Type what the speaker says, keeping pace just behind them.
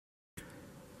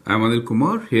I'm Anil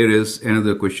Kumar. Here is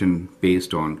another question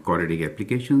based on quadratic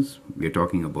applications. We are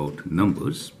talking about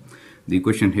numbers. The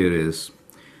question here is,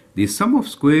 the sum of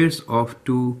squares of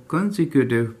two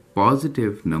consecutive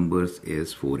positive numbers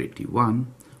is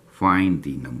 481. Find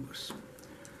the numbers.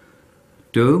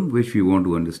 Term which we want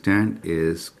to understand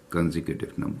is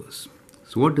consecutive numbers.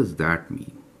 So what does that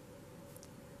mean?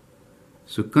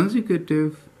 So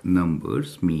consecutive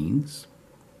numbers means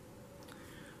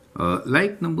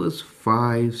like numbers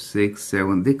 5, 6,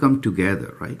 7, they come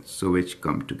together, right? So which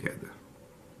come together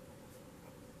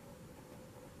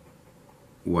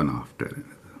one after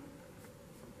another.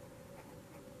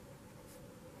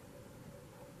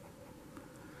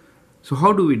 So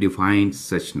how do we define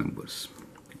such numbers?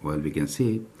 Well, we can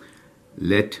say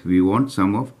we want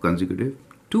sum of consecutive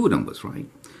two numbers, right?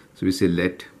 So we say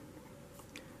let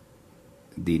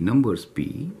the numbers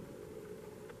be,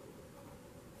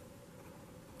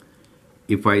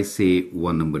 if I say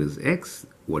one number is x,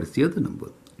 what is the other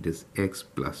number? It is x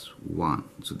plus 1.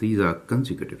 So these are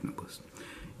consecutive numbers.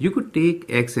 You could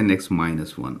take x and x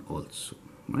minus 1 also,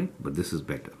 right? But this is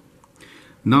better.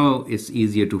 Now it's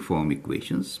easier to form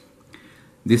equations.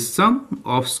 The sum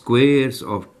of squares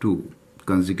of two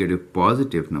consecutive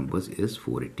positive numbers is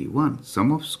 481.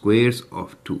 Sum of squares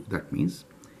of 2, that means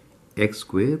x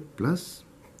squared plus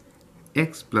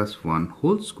x plus 1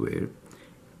 whole square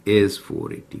is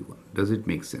 481. Does it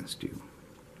make sense to you?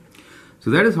 So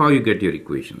that is how you get your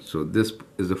equation. So this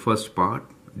is the first part,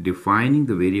 defining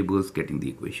the variables, getting the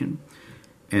equation.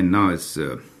 And now it's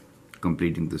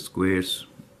completing the squares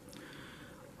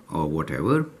or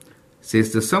whatever.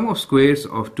 Says the sum of squares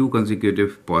of two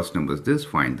consecutive positive numbers, this,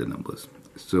 find the numbers.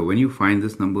 So when you find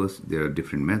these numbers, there are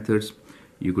different methods.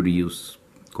 You could use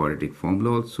quadratic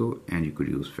formula also, and you could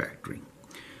use factoring.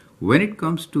 When it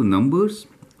comes to numbers,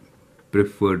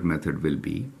 preferred method will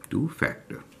be to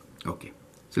factor. Okay,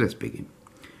 so let's begin.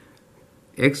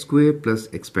 X squared plus,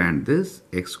 expand this,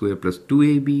 x squared plus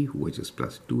 2ab, which is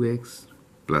plus 2x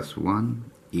plus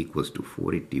 1 equals to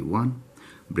 481.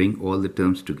 Bring all the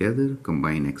terms together,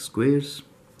 combine x squares.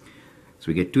 So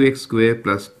we get 2x squared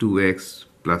plus 2x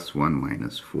plus 1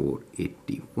 minus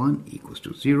 481 equals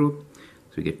to 0.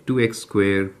 So we get 2x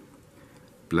squared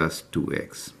plus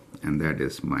 2x, and that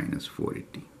is minus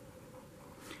 480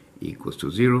 equals to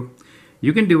 0.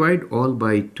 You can divide all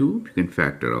by 2. You can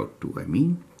factor out 2. I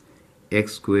mean,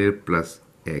 x squared plus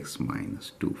x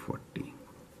minus 240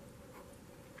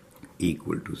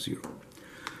 equal to 0.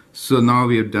 So now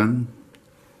we have done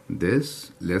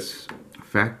this. Let's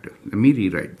factor. Let me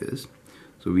rewrite this.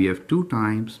 So we have 2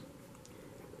 times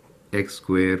x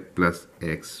squared plus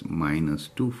x minus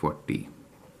 240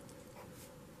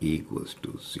 equals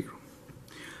to 0.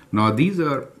 Now these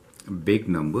are big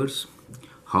numbers.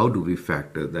 How do we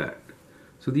factor that?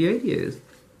 So the idea is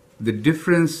the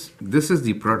difference, this is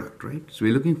the product, right? So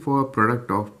we're looking for a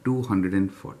product of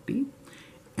 240,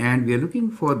 and we are looking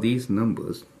for these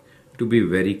numbers to be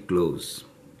very close.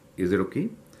 Is it okay?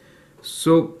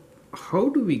 So how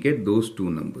do we get those two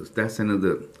numbers? That's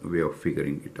another way of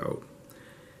figuring it out.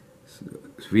 So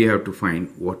we have to find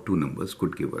what two numbers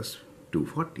could give us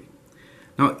 240.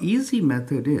 Now easy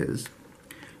method is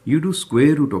you do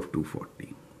square root of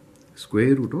 240.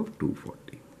 Square root of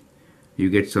 240. You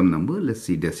get some number. Let's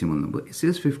see decimal number. It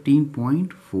says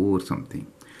 15.4 something.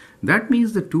 That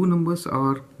means the two numbers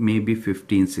are maybe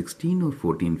 1516 or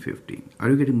 1415. Are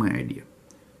you getting my idea?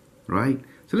 Right?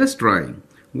 So let's try.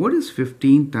 What is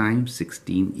 15 times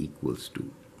 16 equals to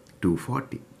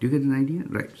 240? Do you get an idea?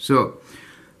 Right. So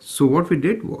what we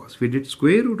did was we did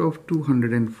square root of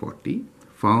 240.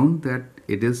 Found that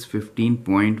it is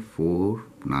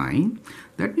 15.49.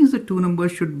 That means the two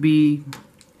numbers should be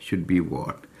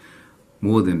what?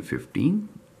 More than 15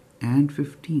 and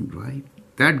 15, right?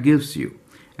 That gives you,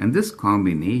 and this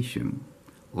combination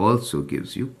also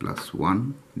gives you plus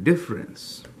 1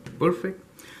 difference. Perfect.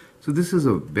 So this is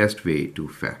the best way to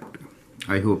factor.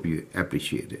 I hope you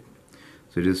appreciate it.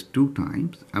 So it is 2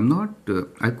 times.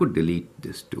 I could delete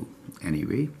this 2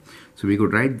 anyway. So we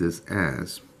could write this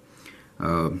as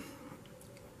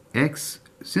x,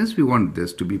 since we want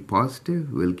this to be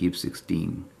positive, we'll keep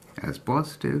 16 as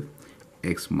positive,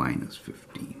 x minus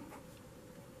 15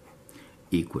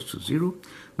 equals to 0.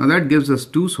 Now that gives us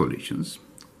two solutions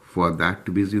for that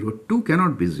to be 0. 2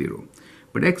 cannot be 0,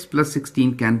 but x plus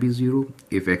 16 can be 0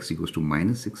 if x equals to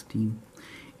minus 16,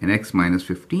 and x minus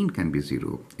 15 can be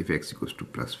 0 if x equals to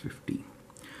plus 15.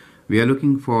 We are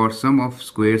looking for sum of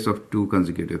squares of two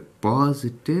consecutive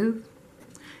positive,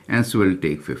 and so we'll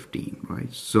take 15,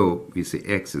 right? So we say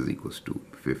x is equals to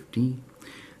 15.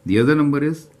 The other number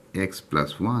is x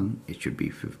plus 1. It should be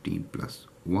 15 plus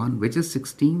 1, which is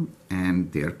 16,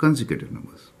 and they are consecutive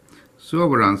numbers. So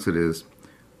our answer is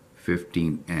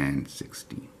 15 and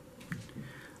 16.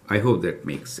 I hope that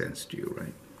makes sense to you,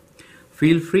 right?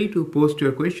 Feel free to post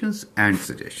your questions and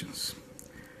suggestions.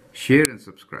 Share and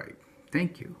subscribe.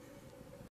 Thank you.